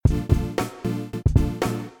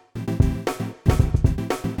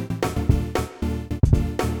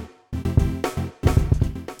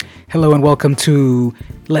Hello and welcome to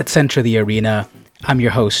Let's Enter the Arena. I'm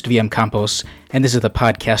your host, VM Campos, and this is the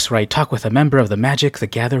podcast where I talk with a member of the Magic the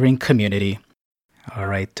Gathering community. All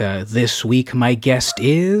right, this week my guest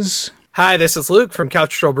is... Hi, this is Luke from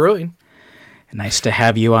Brewing. Nice to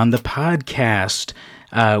have you on the podcast.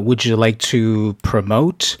 Would you like to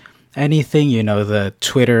promote anything, the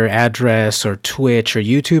Twitter address or Twitch or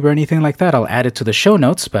YouTube or anything like that? I'll add it to the show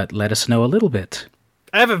notes, but let us know a little bit.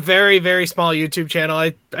 I have a very, very small YouTube channel.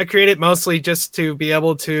 I create it mostly just to be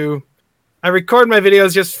able to... I record my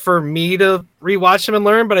videos just for me to rewatch them and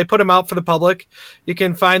learn, but I put them out for the public. You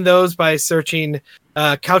can find those by searching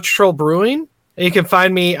Couch Troll Brewing. And you can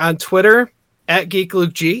find me on Twitter at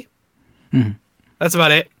GeekLukeG. Mm-hmm. That's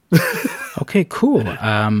about it. Okay, cool.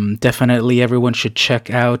 Definitely everyone should check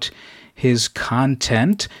out his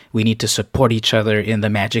content. We need to support each other in the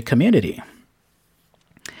Magic community.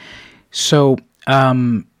 So...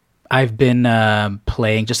 I've been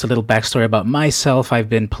playing, just a little backstory about myself. I've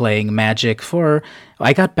been playing Magic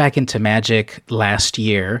I got back into Magic last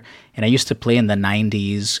year, and I used to play in the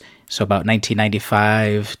 90s, so about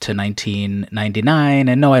 1995 to 1999.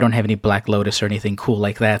 And no, I don't have any Black Lotus or anything cool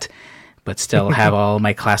like that, but still have all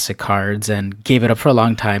my classic cards, and gave it up for a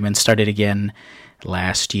long time and started again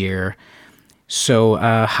last year. So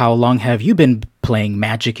how long have you been playing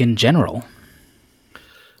Magic in general?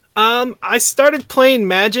 I started playing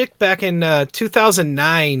Magic back in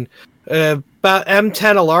 2009. About M10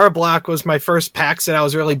 Alara Block was my first packs that I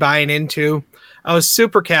was really buying into. I was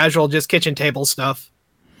super casual, just kitchen table stuff.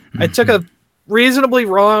 Mm-hmm. I took a reasonably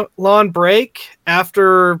long break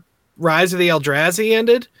after Rise of the Eldrazi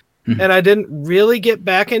ended, and I didn't really get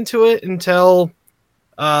back into it until,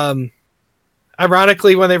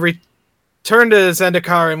 ironically, when they returned to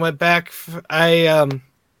Zendikar and went back, I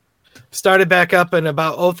started back up in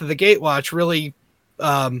about Oath of the Gatewatch, really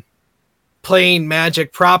playing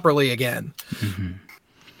Magic properly again. Mm-hmm.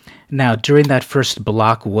 Now, during that first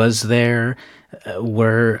block, was there,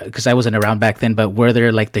 because I wasn't around back then, but were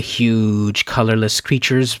there like the huge colorless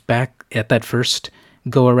creatures back at that first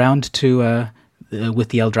go around with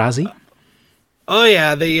the Eldrazi? Oh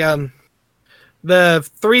yeah, the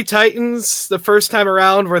three Titans the first time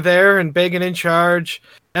around were there and big and in charge.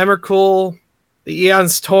 Emrakul, the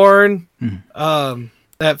Eon's Torn,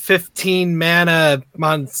 that 15 mana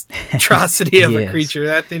monstrosity of yes. a creature.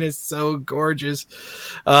 That thing is so gorgeous.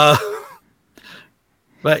 But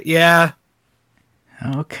yeah.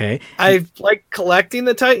 Okay. I like collecting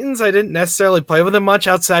the Titans. I didn't necessarily play with them much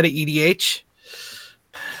outside of EDH.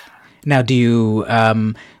 Now, do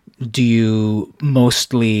you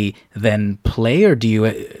mostly then play, or do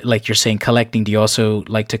you, like you're saying, collecting, do you also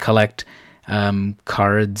like to collect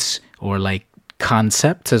cards or like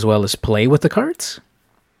concepts as well as play with the cards?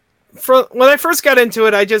 When I first got into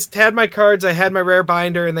it, I just had my cards, I had my rare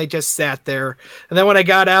binder, and they just sat there. And then when I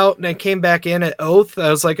got out and I came back in at Oath, I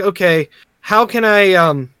was like, okay, how can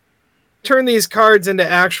I turn these cards into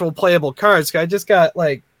actual playable cards? I just got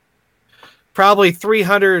like probably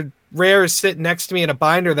 300 rares sitting next to me in a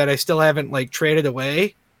binder that I still haven't like traded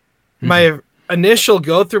away. Mm-hmm. My initial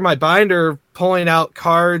go through my binder, pulling out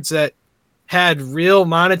cards that had real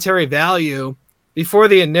monetary value. Before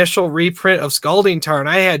the initial reprint of Scalding Tarn,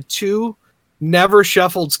 I had 2 never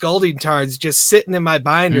shuffled Scalding Tarns just sitting in my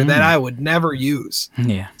binder that I would never use.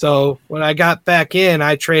 Yeah. So when I got back in,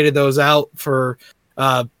 I traded those out for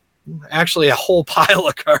actually a whole pile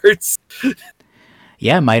of cards.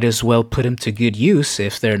 Yeah, might as well put them to good use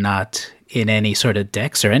if they're not in any sort of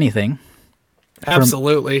decks or anything.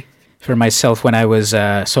 Absolutely. For myself, when I was,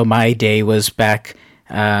 so my day was back...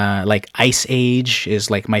 like Ice Age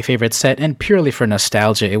is like my favorite set, and purely for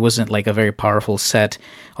nostalgia. It wasn't like a very powerful set,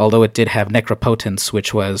 although it did have Necropotence,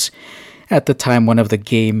 which was at the time one of the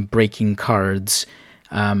game-breaking cards.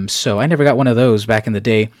 So I never got one of those back in the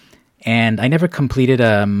day, and I never completed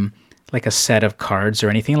like a set of cards or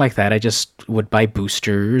anything like that. I just would buy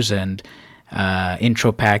boosters and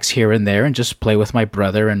intro packs here and there and just play with my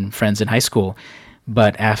brother and friends in high school.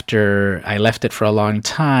 But after I left it for a long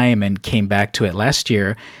time and came back to it last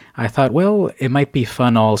year, I thought, well, it might be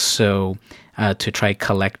fun also to try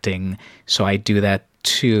collecting. So I do that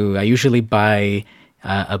too. I usually buy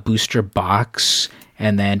a booster box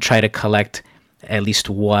and then try to collect at least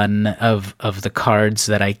one of the cards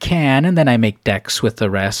that I can, and then I make decks with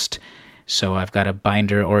the rest. So I've got a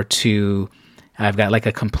binder or 2. I've got like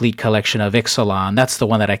a complete collection of Ixalan. That's the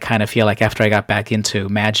one that I kind of feel like after I got back into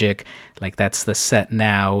Magic, like that's the set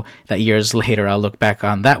now that years later I'll look back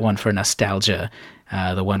on that one for nostalgia.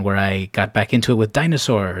 The one where I got back into it with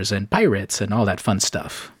dinosaurs and pirates and all that fun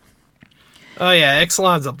stuff. Oh yeah,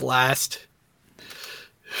 Ixalan's a blast.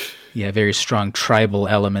 Yeah, very strong tribal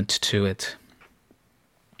element to it.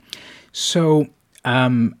 So,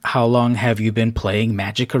 how long have you been playing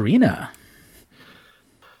Magic Arena?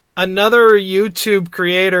 Another YouTube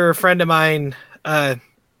creator, a friend of mine, Ed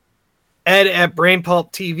at Brain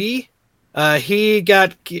Pulp TV, he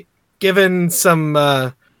got given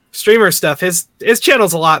some streamer stuff. His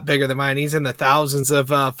channel's a lot bigger than mine. He's in the thousands of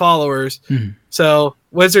followers. Mhm. So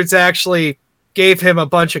Wizards actually gave him a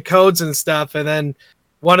bunch of codes and stuff, and then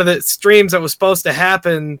one of the streams that was supposed to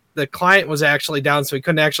happen, the client was actually down, so he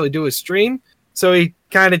couldn't actually do a stream. So he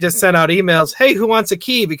kind of just sent out emails, "Hey, who wants a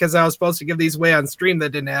key?" Because I was supposed to give these away on stream.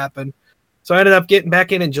 That didn't happen. So I ended up getting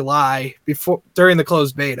back in July during the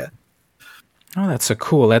closed beta. Oh, that's so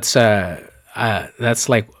cool. That's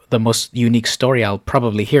like the most unique story I'll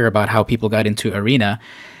probably hear about how people got into Arena.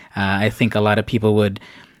 I think a lot of people would.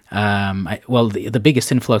 The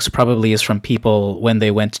biggest influx probably is from people when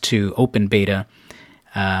they went to open beta.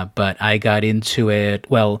 But I got into it.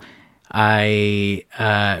 Well, I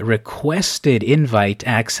requested invite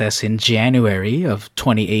access in January of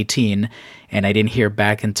 2018, and I didn't hear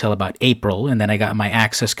back until about April. And then I got my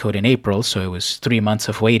access code in April, so it was 3 months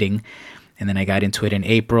of waiting. And then I got into it in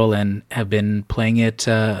April and have been playing it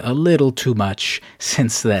a little too much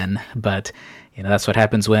since then. But that's what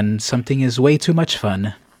happens when something is way too much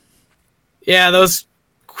fun. Yeah, those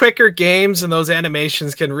quicker games and those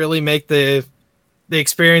animations can really make the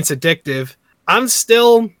experience addictive. I'm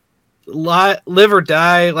still live or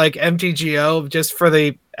die like MTGO just for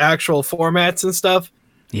the actual formats and stuff.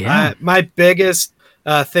 Yeah. My biggest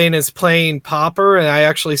thing is playing Pauper, and I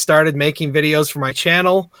actually started making videos for my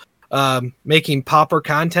channel, making Pauper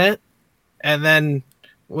content. And then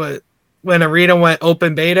when Arena went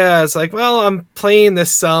open beta, I was like, well, I'm playing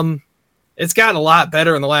this some. It's gotten a lot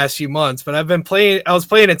better in the last few months, but I was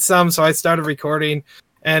playing it some, so I started recording,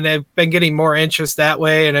 and I've been getting more interest that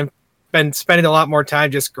way, and I've been spending a lot more time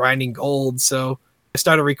just grinding gold, so I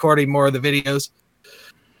started recording more of the videos.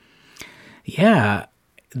 Yeah,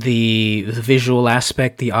 the visual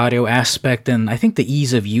aspect, the audio aspect, and I think the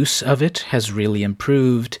ease of use of it has really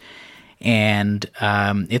improved. And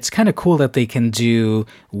it's kind of cool that they can do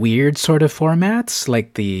weird sort of formats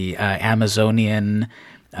like the Amazonian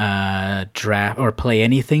draft or play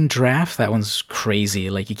anything draft. That one's crazy.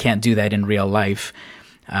 Like you can't do that in real life.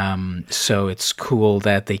 So it's cool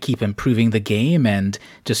that they keep improving the game and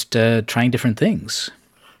just trying different things.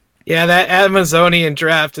 Yeah, that Amazonian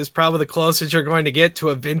draft is probably the closest you're going to get to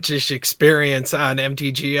a vintage experience on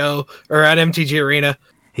MTGO or on MTG Arena.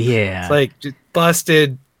 Yeah. It's like just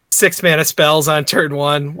busted 6-mana spells on turn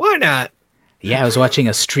one. Why not? Yeah, I was watching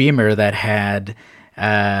a streamer that had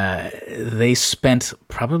they spent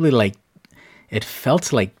probably it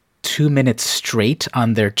felt like 2 minutes straight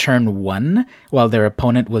on their turn one while their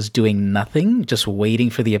opponent was doing nothing, just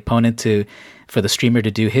waiting for the streamer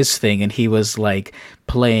to do his thing. And he was like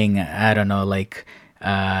playing, I don't know,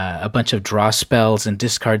 a bunch of draw spells and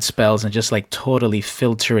discard spells and just like totally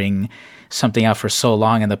filtering something out for so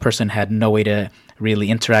long. And the person had no way to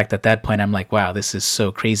really interact at that point. I'm like, wow, this is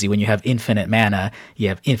so crazy. When you have infinite mana, you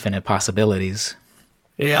have infinite possibilities.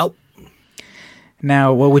 Yep.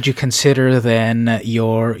 Now, what would you consider then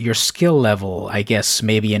your skill level? I guess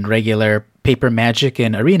maybe in regular paper Magic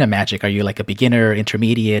and arena Magic. Are you like a beginner,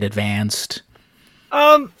 intermediate, advanced?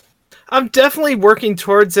 I'm definitely working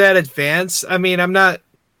towards that advance. I mean, I'm not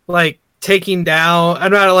like I'm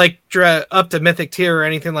not like up to Mythic tier or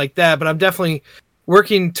anything like that, but I'm definitely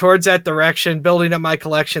working towards that direction, building up my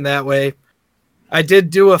collection that way. I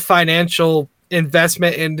did do a financial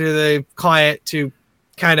investment into the client to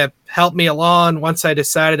kind of help me along once I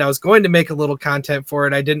decided I was going to make a little content for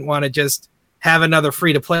it. I didn't want to just have another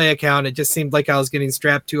free-to-play account. It just seemed like I was getting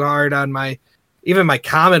strapped too hard on even my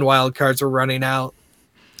common wild cards were running out.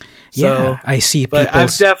 Yeah, I see people. But I'm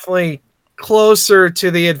definitely closer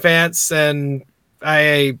to the advanced and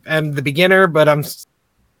I am the beginner, but I'm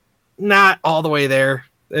not all the way there,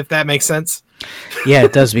 if that makes sense. Yeah,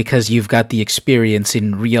 it does, because you've got the experience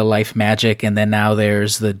in real life Magic, and then now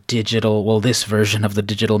there's the digital, this version of the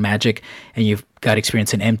digital Magic, and you've got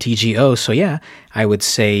experience in MTGO. So yeah, I would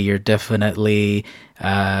say you're definitely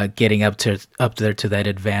getting up there to that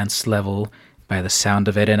advanced level by the sound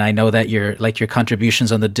of it. And I know that your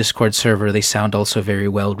contributions on the Discord server, they sound also very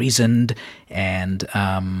well reasoned and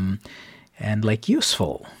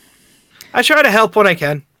useful. I try to help when I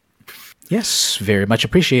can. Yes, very much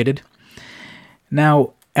appreciated.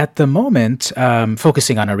 Now, at the moment,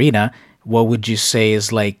 focusing on Arena, what would you say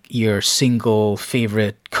is like your single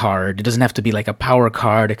favorite card? It doesn't have to be like a power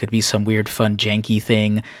card. It could be some weird, fun, janky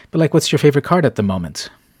thing. But like, what's your favorite card at the moment?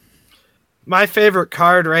 My favorite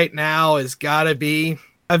card right now has got to be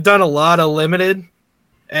I've done a lot of limited,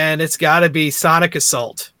 and it's got to be Sonic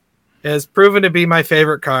Assault. It has proven to be my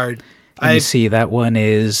favorite card. Let me see. That one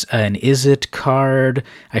is an Is It card.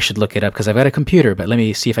 I should look it up because I've got a computer, but let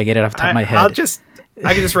me see if I get it off the top of my head.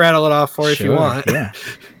 I can just rattle it off for you if you want. Yeah.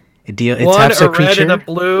 It one, taps a a creature. red and a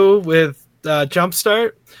blue with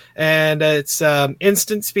Jumpstart, and it's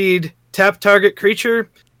instant speed, tap target creature,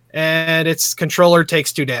 and its controller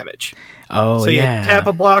takes 2 damage. Oh, so you tap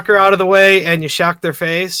a blocker out of the way and you shock their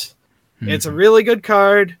face. It's a really good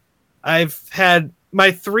card. I've had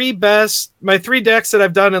my 3 decks that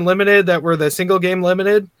I've done in limited that were the single game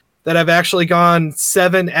limited that I've actually gone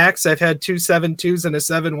 7x. I've had 2 7-2s and a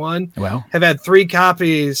 7-1. Wow. Have had 3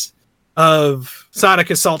 copies of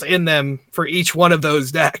Sonic Assault in them for each one of those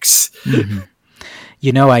decks.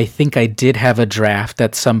 You know, I think I did have a draft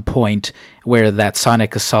at some point where that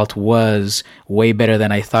Sonic Assault was way better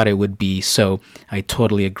than I thought it would be, so I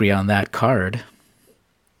totally agree on that card.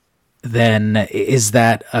 Then is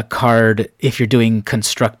that a card, if you're doing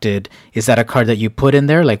constructed, is that a card that you put in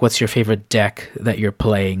there? Like, what's your favorite deck that you're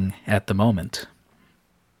playing at the moment?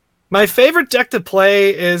 My favorite deck to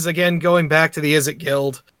play is, again, going back to the Is It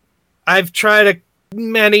Guild. I've tried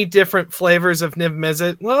many different flavors of Niv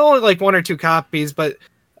Mizzet. Well, only like 1 or 2 copies, but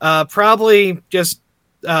probably just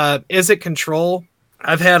Is It Control.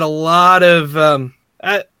 I've had a lot of...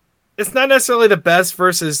 it's not necessarily the best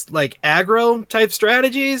versus like aggro type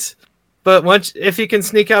strategies, but if you can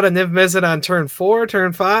sneak out a Niv Mizzet on turn 4,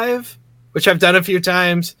 turn 5, which I've done a few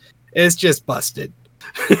times, it's just busted.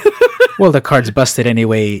 Well, the card's busted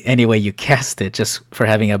anyway you cast it, just for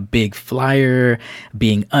having a big flyer,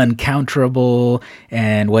 being uncounterable,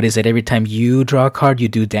 and what is it? Every time you draw a card, you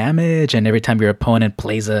do damage, and every time your opponent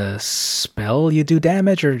plays a spell, you do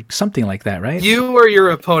damage, or something like that, right? You or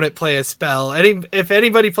your opponent play a spell. If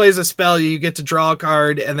anybody plays a spell, you get to draw a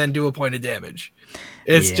card and then do a point of damage.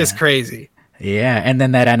 It's just crazy. Yeah, and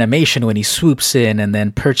then that animation when he swoops in and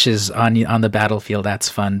then perches on the battlefield, that's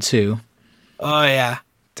fun too. Oh, yeah.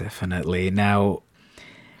 Definitely. Now,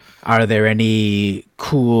 are there any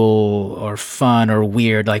cool or fun or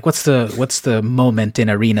weird, like what's the moment in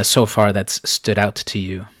Arena so far that's stood out to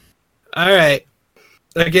you? All right.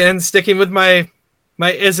 Again, sticking with my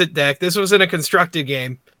Is It deck. This was in a constructed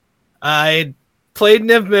game. I played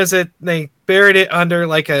Niv Mizzet. They buried it under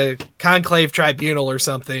like a conclave tribunal or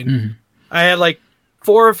something. Mm-hmm. I had like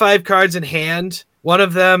 4 or 5 cards in hand. One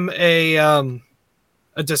of them a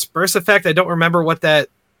disperse effect. I don't remember what that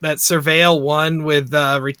Surveil 1 with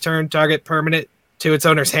return target permanent to its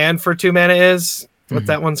owner's hand for 2 mana is. What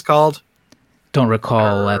that one's called? Don't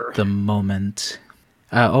recall at the moment.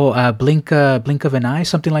 Blink of an Eye,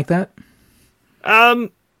 something like that.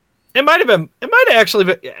 It might have been. It might have actually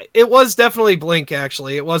been. It was definitely Blink.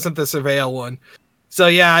 Actually, it wasn't the Surveil 1. So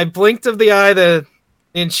yeah, I blinked of the eye the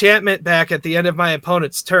enchantment back at the end of my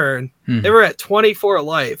opponent's turn. They were at 24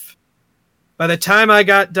 life. By the time I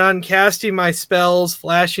got done casting my spells,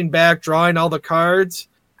 flashing back, drawing all the cards,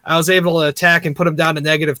 I was able to attack and put them down to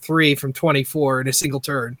 -3 from 24 in a single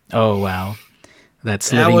turn. Oh, wow.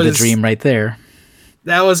 That's living the dream right there.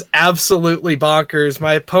 That was absolutely bonkers.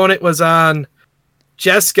 My opponent was on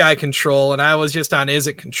Jeskai control, and I was just on Is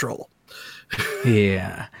It control.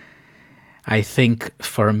 Yeah. I think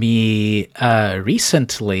for me,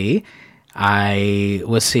 recently, I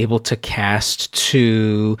was able to cast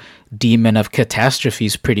 2 Demon of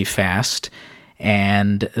Catastrophes pretty fast,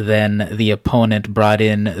 and then the opponent brought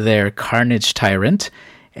in their Carnage Tyrant,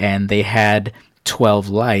 and they had 12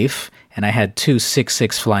 life, and I had 2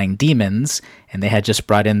 6/6 flying demons, and they had just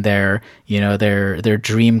brought in their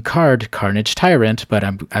dream card, Carnage Tyrant, but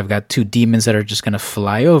I've got 2 demons that are just going to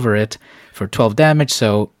fly over it for 12 damage,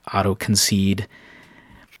 so auto concede.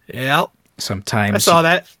 Yeah. Sometimes I saw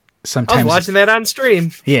that. Sometimes I was watching that on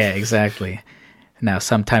stream. Yeah, exactly. Now,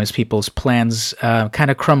 sometimes people's plans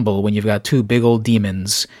kind of crumble when you've got 2 big old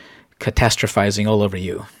demons catastrophizing all over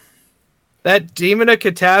you. That Demon of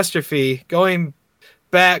Catastrophe, going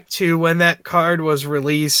back to when that card was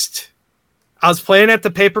released, I was playing at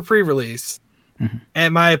the paper pre-release,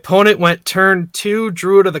 and my opponent went turn 2,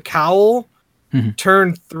 Druid of the Cowl,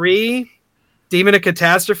 turn 3, Demon of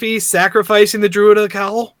Catastrophe, sacrificing the Druid of the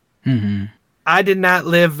Cowl. I did not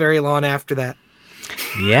live very long after that.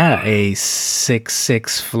 Yeah, a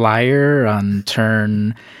 6/6 flyer on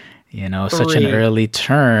turn, such an early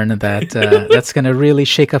turn that that's going to really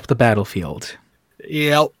shake up the battlefield.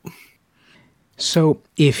 Yep. So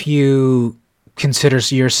if you consider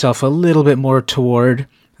yourself a little bit more toward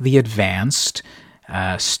the advanced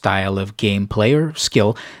style of gameplay or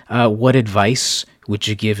skill, what advice would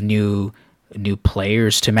you give new new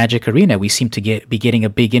players to Magic Arena. We seem to be getting a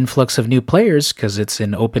big influx of new players because it's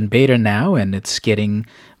in open beta now and it's getting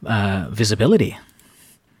visibility.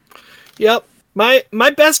 Yep.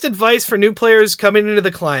 My best advice for new players coming into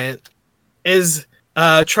the client is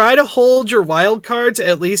try to hold your wild cards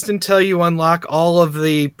at least until you unlock all of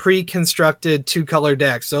the pre-constructed 2-color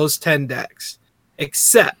decks, those 10 decks,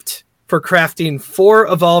 except for crafting 4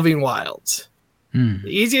 evolving wilds. The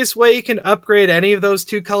easiest way you can upgrade any of those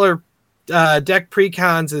 2-color deck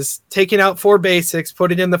precons is taking out 4 basics,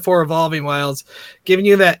 putting in the 4 evolving wilds, giving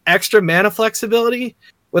you that extra mana flexibility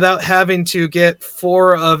without having to get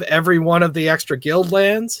 4 of every one of the extra guild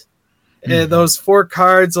lands. Those 4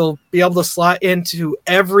 cards will be able to slot into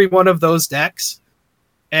every one of those decks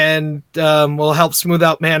and will help smooth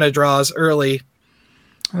out mana draws early.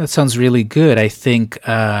 That sounds really good. I think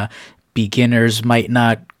beginners might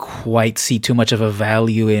not quite see too much of a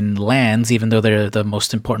value in lands, even though they're the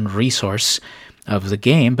most important resource of the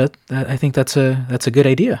game. But I think that's a good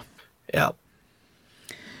idea. Yeah.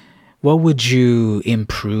 What would you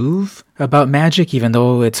improve about Magic, even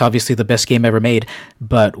though it's obviously the best game ever made?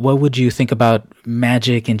 But what would you think about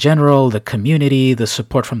Magic in general, the community, the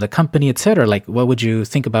support from the company, etc.? Like, what would you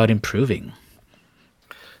think about improving?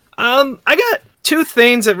 I got 2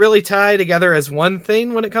 things that really tie together as one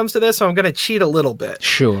thing when it comes to this, so I'm going to cheat a little bit.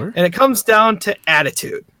 Sure. And it comes down to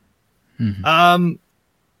attitude.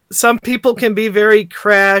 Some people can be very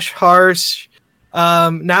crash, harsh,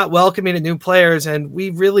 not welcoming to new players, and we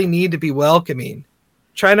really need to be welcoming.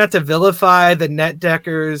 Try not to vilify the net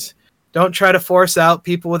deckers. Don't try to force out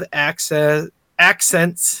people with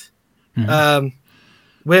accents.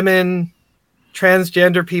 Women,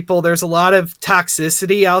 transgender people. There's a lot of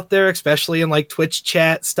toxicity out there, especially in like Twitch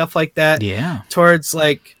chat, stuff like that. Yeah. Towards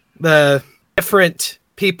like the different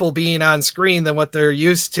people being on screen than what they're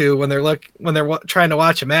used to when they're trying to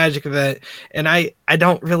watch a Magic event. And I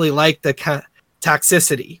don't really like the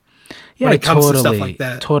toxicity when it comes to stuff like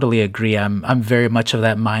that. Totally agree. I'm very much of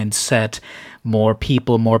that mindset. More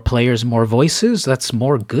people, more players, more voices. That's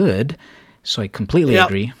more good. So I completely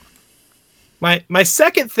agree. My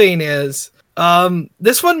second thing is,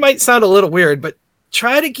 this one might sound a little weird, but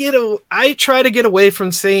I try to get away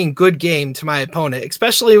from saying good game to my opponent,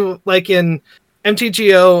 especially like in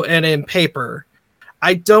MTGO and in paper.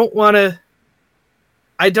 I don't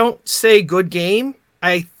say good game.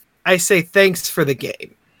 I say thanks for the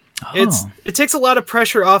game. It takes a lot of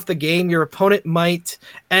pressure off the game. Your opponent might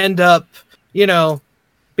end up,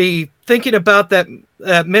 be thinking about that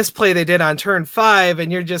misplay they did on turn 5,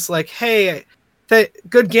 and you're just like, hey,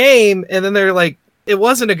 good game. And then they're like, it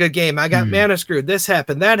wasn't a good game. I got mana screwed. This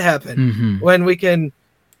happened, that happened.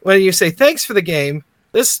 When you say thanks for the game,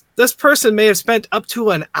 this person may have spent up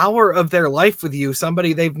to an hour of their life with you,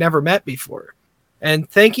 somebody they've never met before. And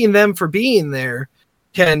thanking them for being there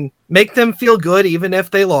can make them feel good even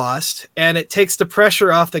if they lost, and it takes the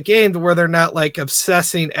pressure off the game to where they're not like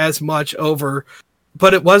obsessing as much over,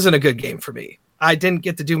 but it wasn't a good game for me. I didn't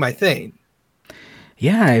get to do my thing.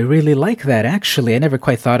 Yeah, I really like that, actually. I never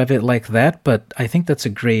quite thought of it like that, but I think that's a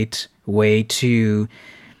great way to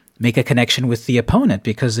make a connection with the opponent,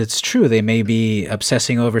 because it's true. They may be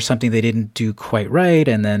obsessing over something they didn't do quite right,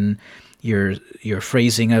 and then your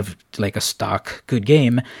phrasing of like a stock good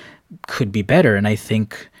game could be better. And I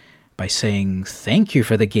think by saying thank you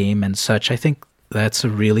for the game and such, I think that's a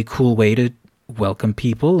really cool way to welcome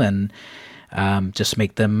people and just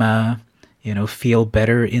make them feel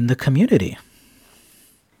better in the community.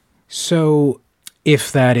 So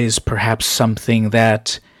if that is perhaps something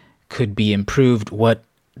that could be improved, what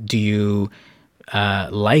do you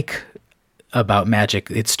like about Magic,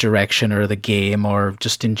 its direction or the game, or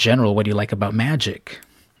just in general, what do you like about Magic?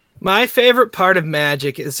 My favorite part of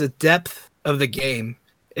Magic is the depth of the game.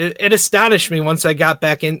 It astonished me once I got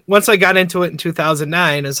into it in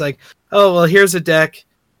 2009. It's like, oh, well, here's a deck,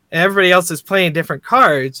 and everybody else is playing different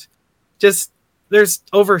cards. There's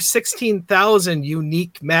over 16,000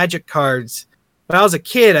 unique Magic cards. When I was a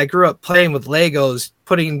kid, I grew up playing with Legos,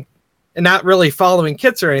 and not really following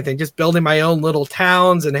kits or anything, just building my own little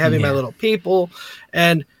towns and having my little people.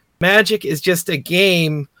 And Magic is just a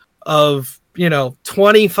game of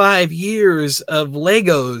 25 years of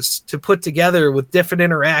Legos to put together with different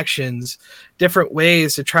interactions, different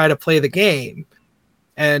ways to try to play the game.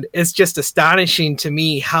 And it's just astonishing to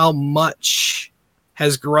me how much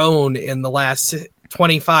has grown in the last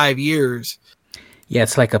 25 years. Yeah,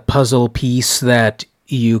 it's like a puzzle piece that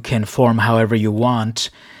you can form however you want.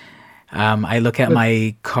 I look at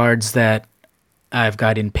my cards that I've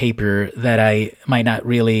got in paper that I might not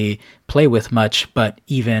really play with much, but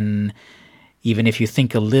even if you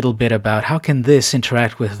think a little bit about how can this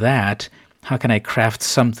interact with that, how can I craft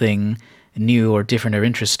something new or different or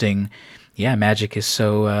interesting? Yeah, Magic is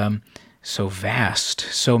so vast,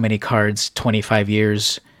 so many cards, 25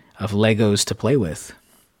 years of Legos to play with.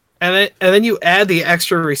 And then you add the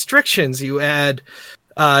extra restrictions. You add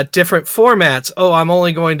different formats. Oh, I'm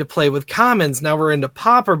only going to play with commons. Now we're into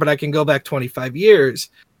Pauper, but I can go back 25 years.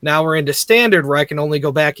 Now we're into Standard, where I can only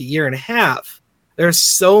go back a year and a half. There's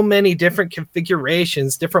so many different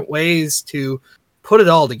configurations, different ways to put it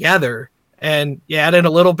all together. And you add in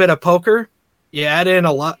a little bit of poker. You add in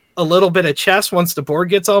a little bit of chess once the board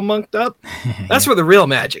gets all monked up. That's where the real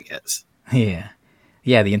magic is. Yeah.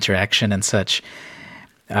 Yeah, the interaction and such.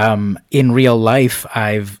 In real life,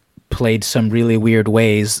 I've played some really weird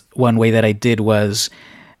ways. One way that I did was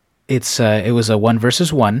it was a 1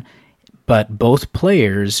 versus 1, but both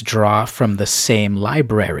players draw from the same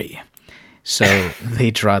library. So they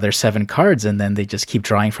draw their 7 cards, and then they just keep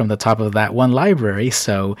drawing from the top of that one library.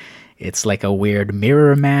 So it's like a weird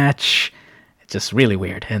mirror match. Just really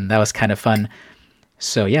weird, and that was kind of fun.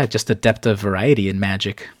 So yeah, just a depth of variety in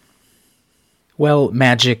Magic. Well,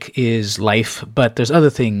 Magic is life, but there's other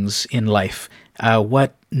things in life.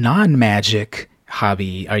 What non-Magic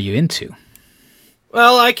hobby are you into?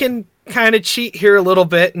 Well, I can kind of cheat here a little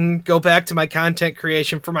bit and go back to my content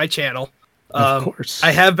creation for my channel. Of course.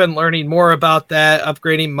 I have been learning more about that,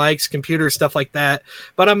 upgrading mics, computers, stuff like that.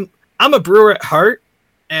 But I'm a brewer at heart,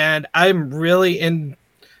 and I'm really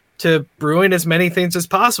into brewing as many things as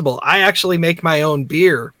possible. I actually make my own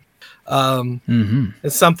beer.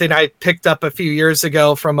 It's something I picked up a few years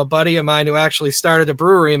ago from a buddy of mine who actually started a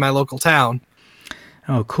brewery in my local town.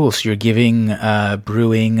 Oh, cool. So you're giving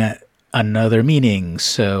brewing another meaning.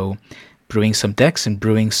 So brewing some decks and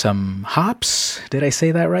brewing some hops. Did I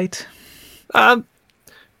say that right?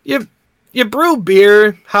 You brew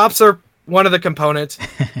beer. Hops are one of the components.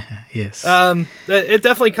 Yes. It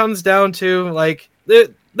definitely comes down to like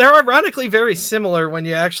they're ironically very similar when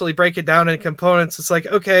you actually break it down in components. It's like,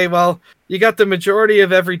 okay, well, you got the majority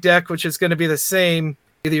of every deck, which is going to be the same,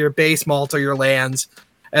 either your base malt or your lands.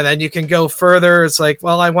 And then you can go further. It's like,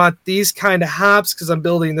 well, I want these kind of hops because I'm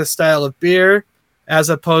building this style of beer, as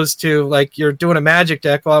opposed to like you're doing a Magic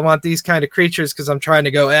deck. Well, I want these kind of creatures because I'm trying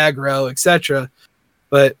to go aggro, etc.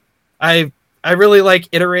 But I really like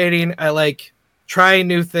iterating. I like trying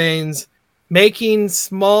new things, making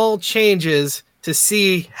small changes to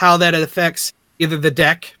see how that affects either the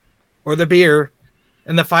deck or the beer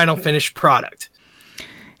and the final finished product.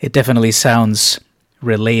 It definitely sounds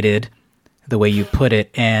related the way you put it,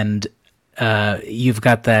 and you've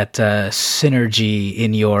got that synergy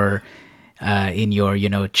in your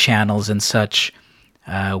channels and such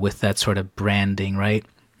with that sort of branding, right?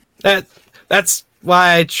 That's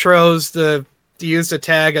why I chose to use the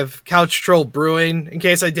tag of Couch Troll Brewing in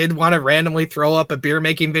case I did want to randomly throw up a beer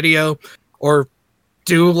making video or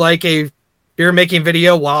do like a beer making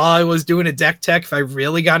video while I was doing a deck tech if I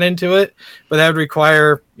really got into it, but that would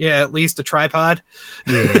require at least a tripod.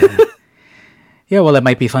 Yeah. Yeah, well, it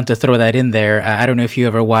might be fun to throw that in there. I don't know if you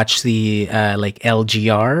ever watch the like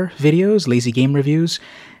LGR videos, Lazy Game Reviews.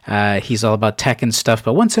 He's all about tech and stuff,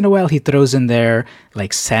 but once in a while he throws in there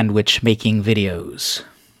like sandwich making videos.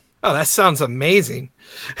 Oh, that sounds amazing.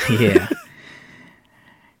 Yeah.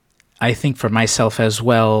 I think for myself as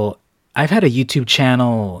well, I've had a YouTube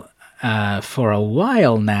channel for a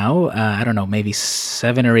while now. I don't know, maybe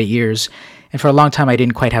 7 or 8 years. And for a long time, I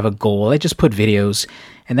didn't quite have a goal. I just put videos.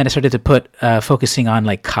 And then I started to put focusing on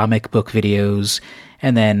like comic book videos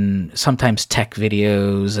and then sometimes tech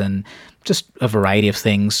videos and just a variety of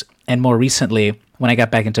things. And more recently, when I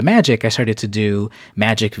got back into Magic, I started to do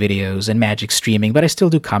Magic videos and Magic streaming, but I still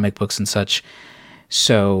do comic books and such.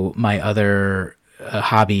 So my other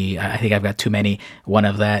hobby, I think I've got too many. One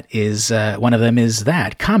of them is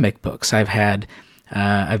that comic books.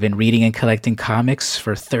 I've been reading and collecting comics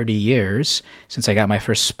for 30 years since I got my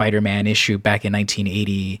first Spider-Man issue back in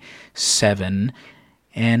 1987,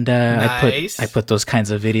 and nice. I put those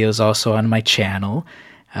kinds of videos also on my channel.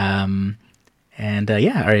 Do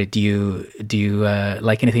you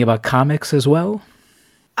like anything about comics as well?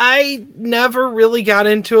 I never really got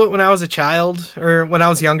into it when I was a child or when I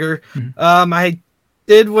was younger. Mm-hmm. I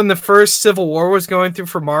did when the first Civil War was going through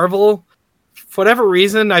for Marvel. For whatever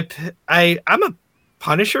reason, I'm a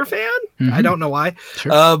Punisher fan. Mm-hmm. I don't know why.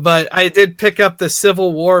 Sure. But I did pick up the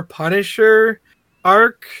Civil War Punisher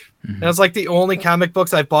arc. Mm-hmm. That was like the only comic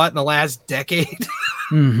books I bought in the last decade.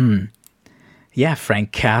 Mm-hmm. Yeah,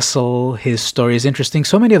 Frank Castle, his story is interesting.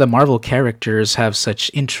 So many of the Marvel characters have such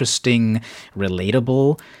interesting,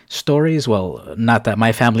 relatable stories. Well, not that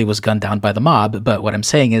my family was gunned down by the mob, but what I'm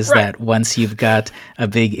saying is Right. that once you've got a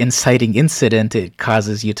big inciting incident, it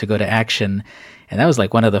causes you to go to action. And that was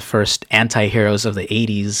like one of the first anti-heroes of the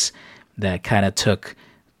 80s that kind of took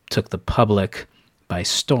the public by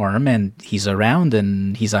storm, and he's around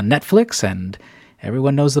and he's on Netflix and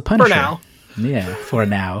everyone knows the For Punisher. now. Yeah, for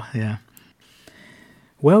now. Yeah.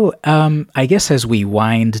 Well, I guess as we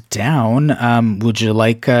wind down, would you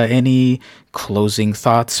like any closing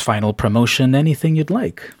thoughts, final promotion, anything you'd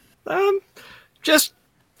like? Um, just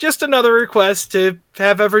just another request to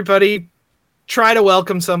have everybody try to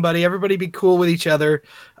welcome somebody. Everybody be cool with each other.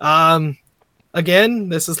 Again,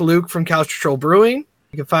 this is Luke from Couch Patrol Brewing.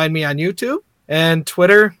 You can find me on YouTube and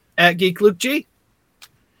Twitter at GeekLukeG.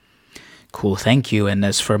 Cool, thank you. And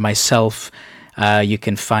as for myself, you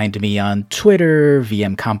can find me on Twitter,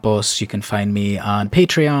 VM Campos. You can find me on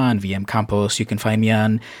Patreon, VM Campos. You can find me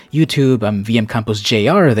on YouTube. I'm VM Campos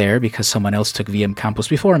JR there because someone else took VM Campos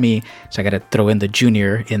before me, so I got to throw in the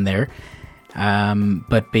junior in there.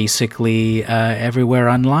 But basically, everywhere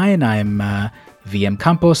online, I'm VM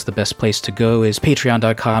Campos. The best place to go is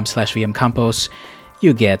patreon.com/VM Campos.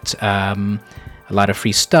 You get a lot of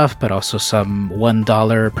free stuff, but also some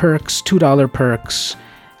 $1 perks, $2 perks.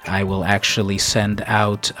 I will actually send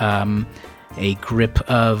out a grip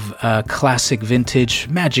of classic vintage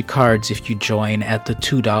Magic cards if you join at the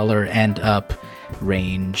 $2 and up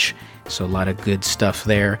range. So a lot of good stuff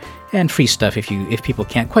there, and free stuff if people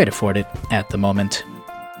can't quite afford it at the moment.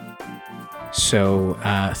 So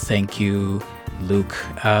thank you, Luke.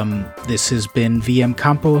 This has been VM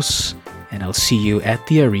Campos, and I'll see you at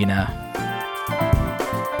the arena.